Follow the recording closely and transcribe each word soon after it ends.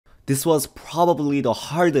This was probably the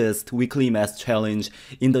hardest weekly math challenge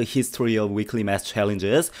in the history of weekly math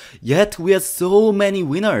challenges, yet we had so many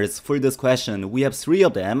winners for this question. We have 3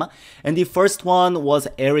 of them, and the first one was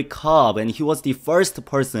Erick Cobb, and he was the first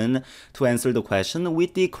person to answer the question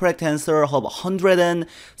with the correct answer of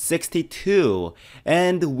 162.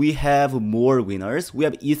 And we have more winners. We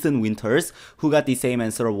have Ethan Winters, who got the same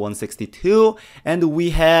answer of 162, and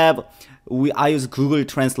I use Google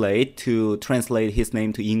Translate to translate his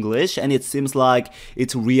name to English, and it seems like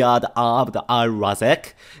it's Риאд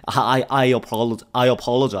Алразек. I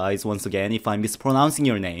apologize once again if I'm mispronouncing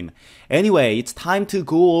your name. Anyway, it's time to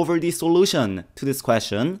go over the solution to this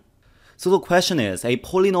question. So the question is, a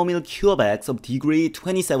polynomial q of x of degree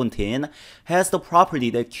 2017 has the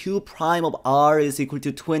property that q prime of r is equal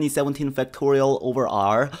to 2017 factorial over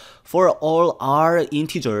r for all r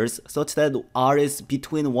integers such that r is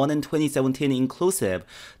between 1 and 2017 inclusive.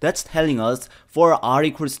 That's telling us for r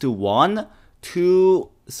equals to 1, 2,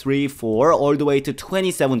 3, 4, all the way to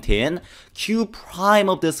 2017, q prime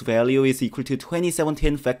of this value is equal to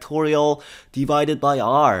 2017 factorial divided by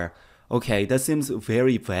r. Okay, that seems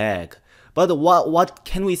very vague. But what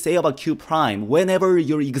can we say about q prime? Whenever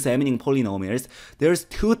you're examining polynomials, there's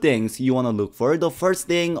 2 things you want to look for. The first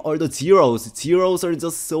thing are the zeros. Zeros are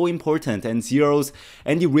just so important, and zeros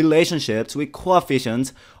and the relationships with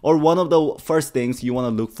coefficients are one of the first things you want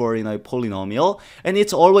to look for in a polynomial. And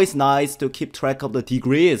it's always nice to keep track of the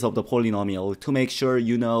degrees of the polynomial to make sure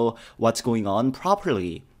you know what's going on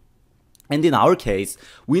properly. And in our case,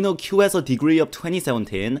 we know q has a degree of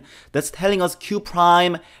 2017. That's telling us q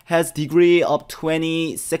prime has degree of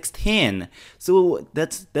 2016. So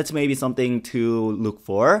that's maybe something to look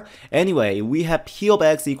for. Anyway, we have p of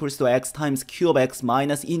x equals to x times q of x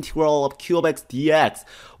minus integral of q of x dx.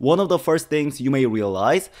 One of the first things you may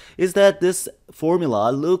realize is that this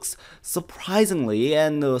formula looks surprisingly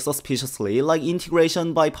and suspiciously like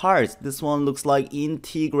integration by parts. This one looks like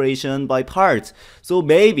integration by parts. So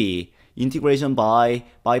maybe integration by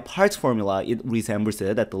parts formula, it resembles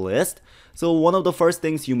it at the least. So one of the first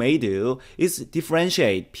things you may do is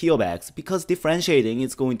differentiate p of x, because differentiating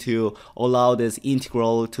is going to allow this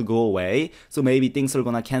integral to go away. So maybe things are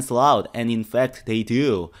gonna cancel out, and in fact they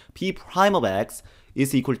do. P prime of x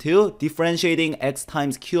is equal to differentiating x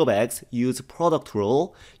times q of x, use product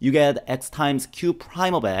rule, you get x times q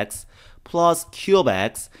prime of x plus q of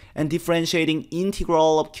x, and differentiating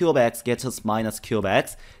integral of q of x gets us minus q of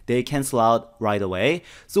x. They cancel out right away.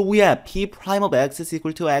 So we have p prime of x is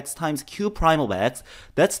equal to x times q prime of x.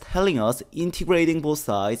 That's telling us, integrating both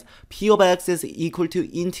sides, p of x is equal to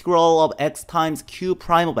integral of x times q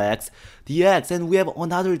prime of x dx. And we have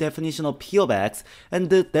another definition of p of x,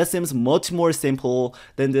 and that seems much more simple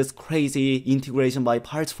than this crazy integration by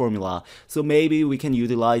parts formula. So maybe we can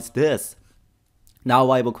utilize this.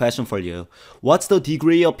 Now I have a question for you. What's the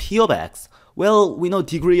degree of p of x? Well, we know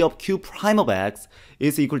degree of q prime of x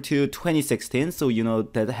is equal to 2016, so you know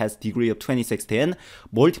that has degree of 2016.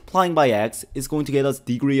 Multiplying by x is going to get us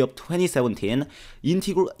degree of 2017.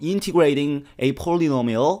 Integrating a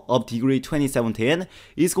polynomial of degree 2017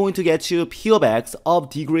 is going to get you p of x of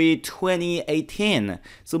degree 2018.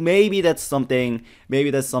 So maybe that's something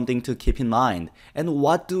to keep in mind. And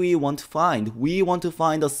what do we want to find? We want to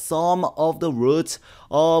find the sum of the roots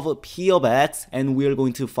of p of x, and we're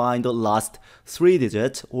going to find the last 3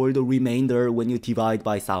 digits, or the remainder when you divide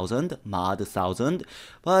by 1000, mod 1000.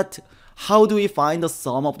 But how do we find the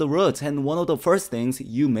sum of the roots? And one of the first things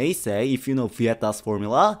you may say, if you know Vieta's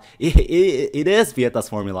formula, it is Vieta's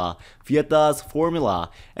formula. Vieta's formula.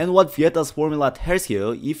 And what Vieta's formula tells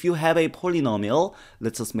you, if you have a polynomial,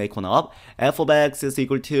 let's just make one up, f of x is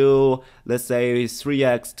equal to, let's say,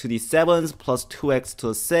 3x to the 7th plus 2x to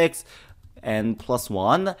the 6th and plus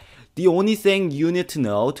 1. The only thing you need to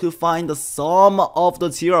know to find the sum of the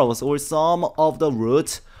zeros, or sum of the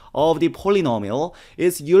roots of the polynomial,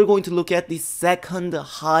 is you're going to look at the second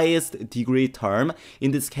highest degree term.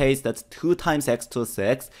 In this case, that's 2 times x to the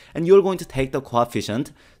 6th, and you're going to take the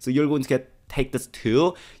coefficient. So you're going to take this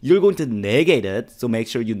 2, you're going to negate it, so make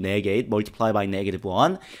sure you negate, multiply by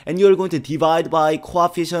 -1, and you're going to divide by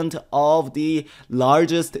coefficient of the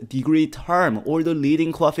largest degree term, or the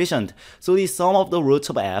leading coefficient. So the sum of the roots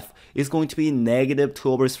of f is going to be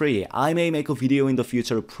 -2/3. I may make a video in the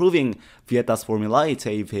future proving Vieta's formula. It's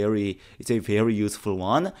a very useful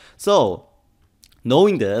one. So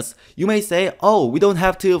Knowing this, you may say, oh, we don't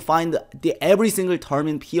have to find every single term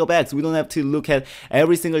in P of X. We don't have to look at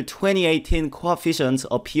every single 2018 coefficients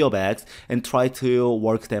of P of X and try to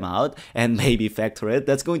work them out and maybe factor it.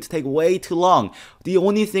 That's going to take way too long. The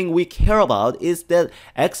only thing we care about is that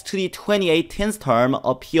X to the 2018th term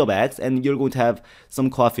of P of X, and you're going to have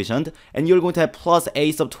some coefficient, and you're going to have plus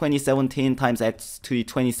A sub 2017 times X to the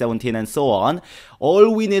 2017 and so on.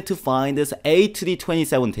 All we need to find is A to the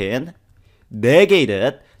 2017, negate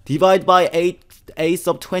it, divide by a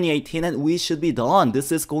sub 2018, and we should be done.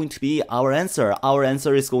 This is going to be our answer. Our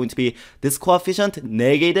answer is going to be this coefficient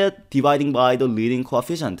negated dividing by the leading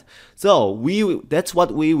coefficient. So that's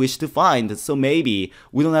what we wish to find. So maybe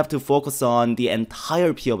we don't have to focus on the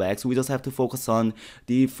entire P of X. We just have to focus on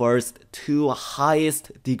the first two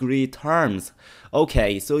highest degree terms.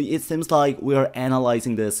 Okay, so it seems like we are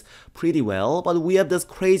analyzing this pretty well, but we have this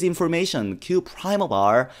crazy information. Q prime of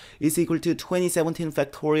R is equal to 2017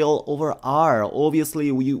 factorial over R.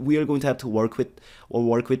 Obviously, we are going to have to work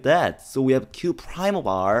with that. So we have Q prime of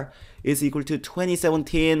R is equal to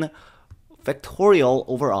 2017 factorial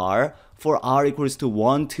over R for R equals to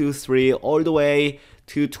 1, 2, 3 all the way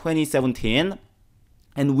to 2017.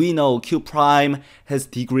 And we know Q prime has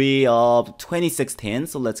degree of 2016,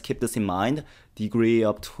 so let's keep this in mind. Degree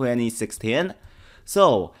of 2016.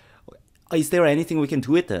 So, is there anything we can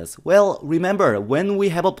do with this? Well, remember, when we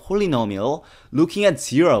have a polynomial, looking at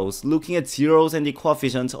zeros and the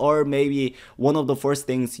coefficients are maybe one of the first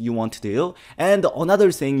things you want to do. And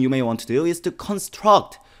another thing you may want to do is to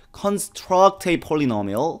construct a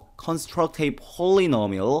polynomial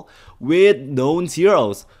with known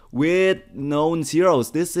zeros.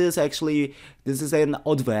 This is an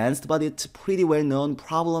advanced, but it's pretty well-known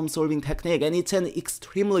problem-solving technique, and it's an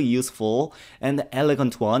extremely useful and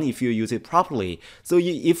elegant one if you use it properly. So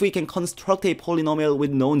if we can construct a polynomial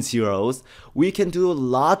with known zeros, we can do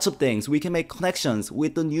lots of things. We can make connections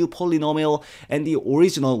with the new polynomial and the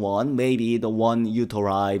original one, maybe the one you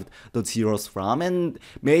derived the zeros from, and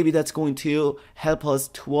maybe that's going to help us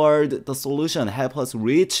toward the solution, help us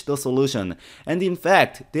reach the solution. And in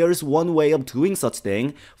fact, there's one way of doing such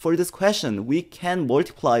thing for this question. We can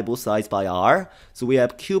multiply both sides by R. So we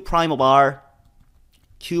have Q prime of R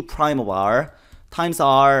times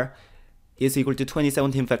R is equal to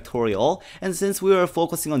 2017 factorial. And since we are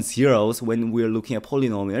focusing on zeros when we're looking at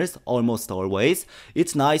polynomials, almost always,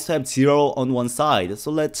 it's nice to have 0 on one side.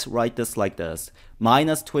 So let's write this like this.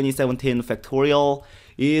 Minus 2017 factorial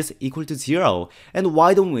is equal to 0. And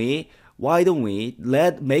why don't we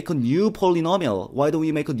make a new polynomial? Why don't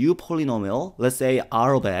we make a new polynomial, let's say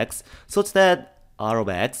R of X, such that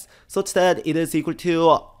it is equal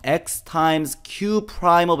to X times Q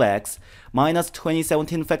prime of X minus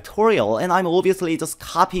 2017 factorial, and I'm obviously just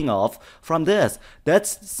copying off from this.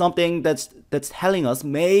 That's something that's telling us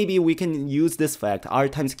maybe we can use this fact, R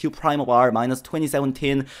times Q prime of R minus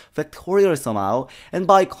 2017 factorial somehow, and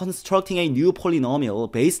by constructing a new polynomial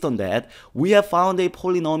based on that, we have found a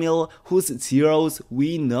polynomial whose zeros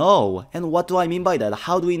we know. And what do I mean by that?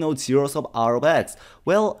 How do we know zeros of R of X?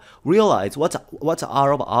 Well, realize what's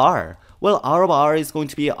R of R? Well, R of R is going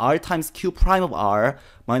to be R times Q prime of R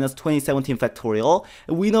minus 2017 factorial.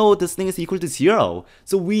 And we know this thing is equal to 0.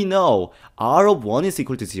 So we know R of 1 is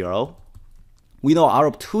equal to 0. We know R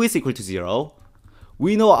of 2 is equal to 0.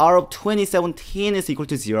 We know R of 2017 is equal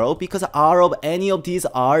to 0 because R of any of these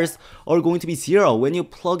R's are going to be 0. When you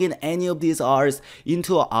plug in any of these R's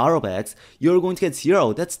into R of X, you're going to get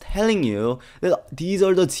 0. That's telling you that these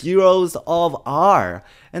are the zeros of R.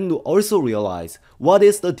 And also realize, what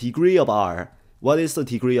is the degree of R? What is the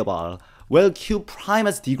degree of R? Well, Q prime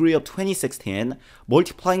has degree of 2016.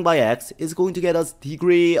 Multiplying by X is going to get us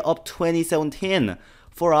degree of 2017.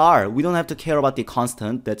 For R, we don't have to care about the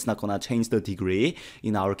constant. That's not gonna change the degree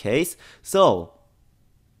in our case. So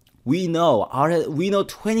we know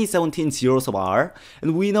 2017 zeros of R,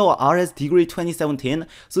 and we know R has degree 2017.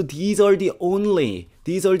 So these are the only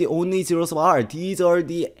zeros of R. These are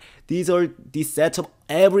the sets of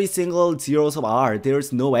every single zeros of R.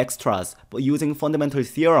 There's no extras. But using fundamental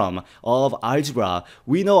theorem of algebra,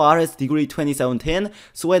 we know R has degree 2017.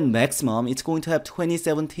 So at maximum, it's going to have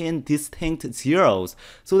 2017 distinct zeros.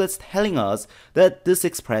 So that's telling us that this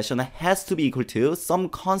expression has to be equal to some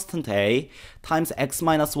constant A times x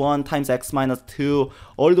minus 1 times x minus 2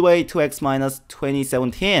 all the way to x minus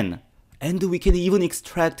 2017. And we can even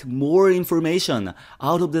extract more information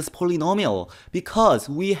out of this polynomial because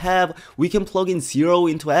we can plug in 0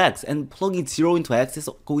 into x, and plugging 0 into x is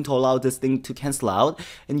going to allow this thing to cancel out,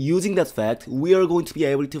 and using that fact we are going to be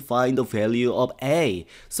able to find the value of a.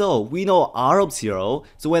 So we know r of 0,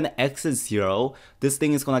 so when x is 0 this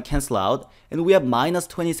thing is gonna cancel out, and we have minus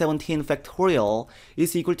 2017 factorial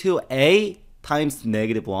is equal to a times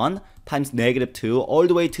negative 1 times negative 2 all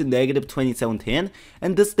the way to negative 2017,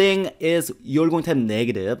 and this thing is, you're going to have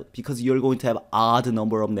negative because you're going to have odd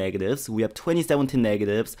number of negatives. We have 2017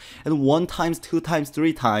 negatives, and 1 times 2 times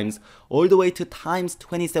 3 times all the way to times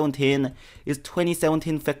 2017 is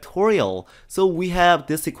 2017 factorial. So we have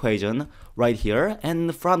this equation right here,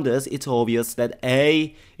 and from this it's obvious that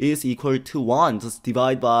a is equal to 1. Just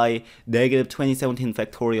divide by negative 2017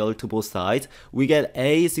 factorial to both sides, we get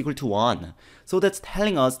a is equal to 1. So that's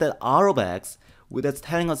telling us that r of x, that's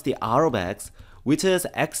telling us the r of x, which is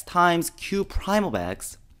x times q prime of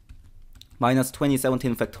x minus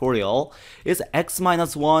 2017 factorial, is x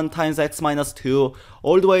minus 1 times x minus 2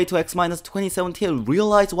 all the way to x minus 2017.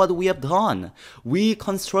 Realize what we have done. We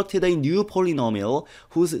constructed a new polynomial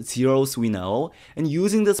whose zeros we know, and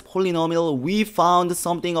using this polynomial we found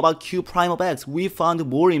something about q prime of x. We found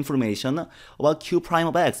more information about q prime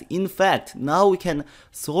of x. In fact, now we can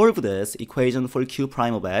solve this equation for q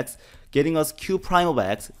prime of x, getting us q prime of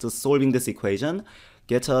x. Just solving this equation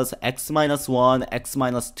gets us x minus 1, x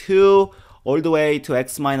minus 2 all the way to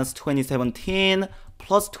x minus 2017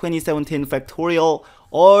 plus 2017 factorial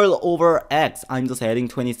all over x. I'm just adding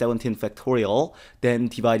 2017 factorial, then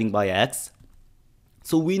dividing by x.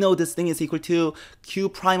 So we know this thing is equal to q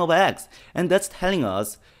prime of x, and that's telling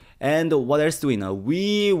us. And what else do we know?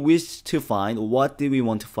 We wish to find, what do we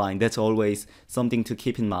want to find? That's always something to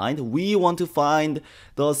keep in mind. We want to find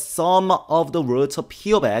the sum of the roots of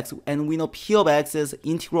p of x, and we know p of x is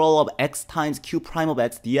integral of x times q prime of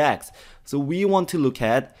x dx. So we want to look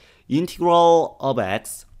at integral of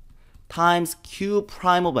x times q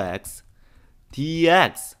prime of x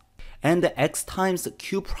dx. And the x times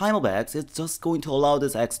q prime of x is just going to allow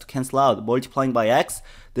this x to cancel out. Multiplying by x,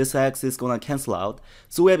 this x is going to cancel out.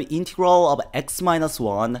 So we have integral of x minus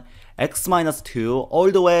 1, x minus 2, all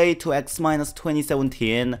the way to x minus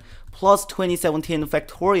 2017 plus 2017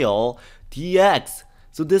 factorial dx.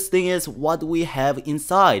 So this thing is what we have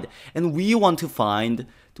inside. And we want to find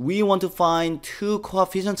two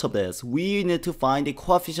coefficients of this. We need to find the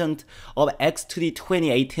coefficient of x to the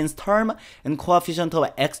 2018th term and coefficient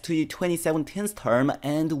of x to the 2017th term,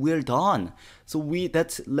 and we're done. So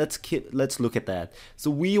let's look at that.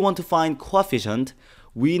 So we want to find coefficient.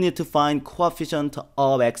 We need to find coefficient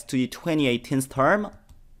of x to the 2018th term,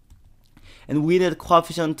 and we need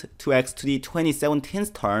coefficient to x to the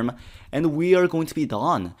 2017th term, and we are going to be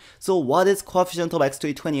done. So what is coefficient of x to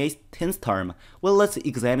the 2018th term? Well, let's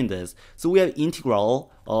examine this. So we have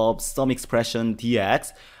integral of some expression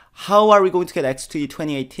dx. How are we going to get x to the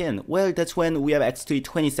 2018? Well, that's when we have x to the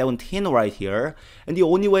 2017 right here, and the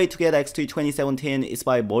only way to get x to the 2017 is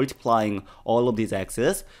by multiplying all of these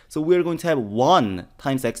x's. So we're going to have 1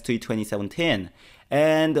 times x to the 2017.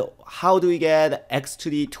 And how do we get x to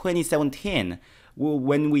the 2017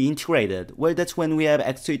 when we integrate it? Well, that's when we have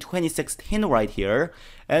x to the 2016 right here.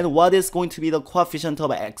 And what is going to be the coefficient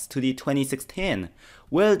of x to the 2016?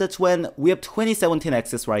 Well, that's when we have 2017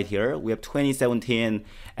 x's right here. We have 2017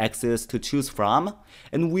 x's to choose from,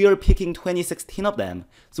 and we are picking 2016 of them.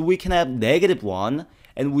 So we can have negative 1,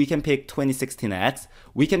 and we can pick 2016x.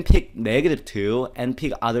 We can pick negative 2 and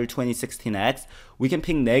pick other 2016x. We can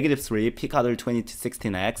pick negative 3, pick other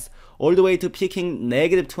 2016x, all the way to picking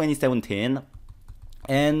negative 2017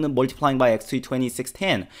 and multiplying by x to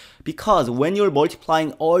 2016. Because when you're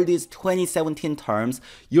multiplying all these 2017 terms,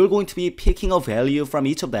 you're going to be picking a value from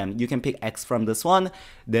each of them. You can pick x from this one,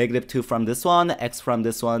 negative 2 from this one, x from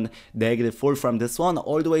this one, negative 4 from this one,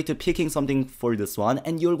 all the way to picking something for this one,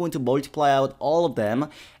 and you're going to multiply out all of them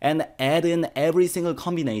and add in every single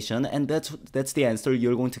combination, and that's the answer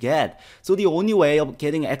you're going to get. So the only way of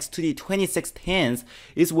getting x to the 2016s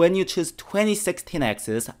is when you choose 2016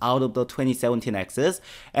 x's out of the 2017 x's,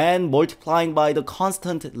 and multiplying by the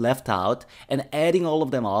constant left out and adding all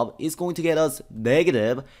of them up is going to get us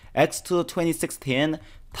negative x to the 2016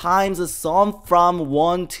 times the sum from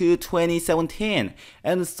 1 to 2017.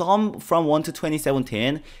 And the sum from 1 to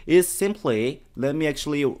 2017 is simply, let me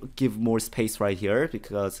actually give more space right here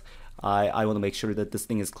because I want to make sure that this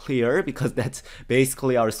thing is clear, because that's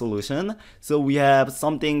basically our solution. So we have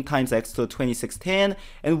something times x to the 2016,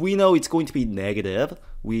 and we know it's going to be negative.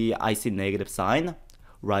 I see negative sign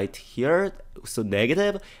right here, so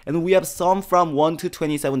negative, and we have sum from 1 to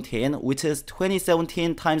 2017, which is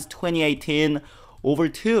 2017 times 2018 over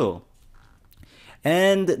 2.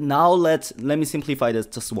 And now let me simplify this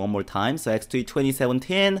just one more time. So x to the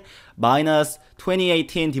 2017 minus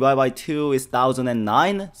 2018 divided by 2 is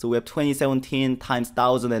 1009. So we have 2017 times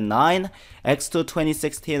 1009, x to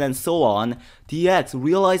 2016, and so on. dx,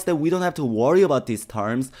 realize that we don't have to worry about these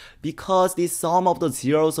terms because the sum of the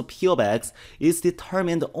zeros of p of x is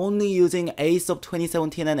determined only using a sub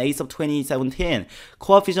 2017 and a sub 2017.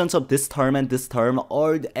 Coefficients of this term and this term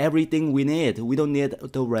are everything we need. We don't need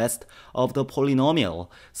the rest of the polynomial.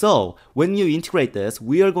 So when you integrate this,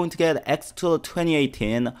 we are going to get x to the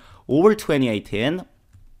 2018 over 2018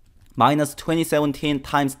 minus 2017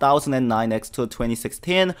 times 1009 x to the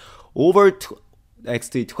 2016 over x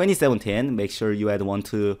to 2017, make sure you add 1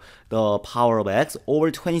 to the power of x,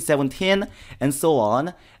 over 2017, and so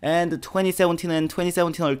on. And 2017 and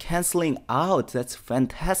 2017 are canceling out. That's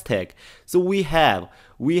fantastic. So we have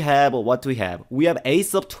what do we have? We have a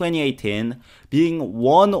sub 2018 being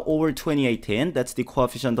 1 over 2018. That's the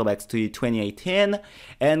coefficient of x to the 2018.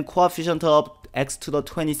 And coefficient of x to the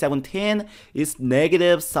 2017 is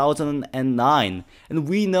negative 1009. And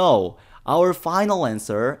we know our final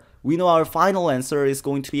answer is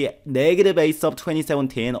going to be negative a sub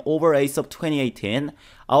 2017 over a sub 2018.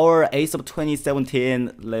 Our a sub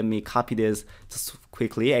 2017, let me copy this just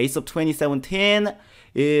quickly. A sub 2017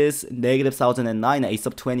 is negative 1009. A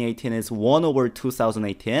sub 2018 is 1 over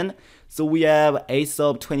 2018. So we have a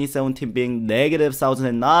sub 2017 being negative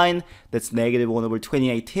 1009. That's negative 1 over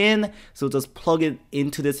 2018. So just plug it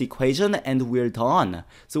into this equation and we're done.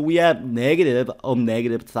 So we have negative of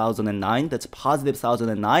negative 1009. That's positive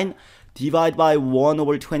 1009. Divide by 1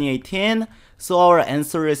 over 2018. So our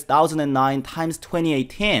answer is 1009 times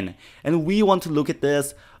 2018. And we want to look at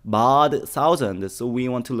this mod 1000. So we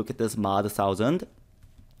want to look at this mod 1000.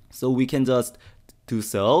 So we can just do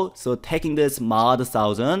so. So taking this mod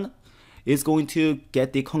 1000 is going to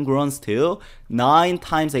get the congruence to 9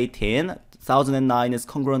 times 18. 1009 is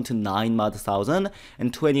congruent to 9 mod 1000,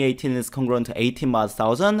 and 2018 is congruent to 18 mod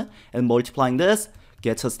 1000, and multiplying this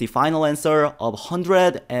gets us the final answer of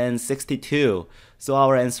 162. So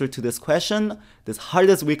our answer to this question, this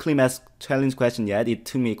hardest weekly math challenge question yet, it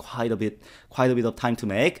took me quite a bit of time to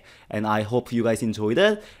make, and I hope you guys enjoyed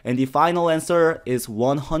it. And the final answer is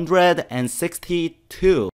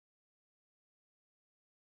 162.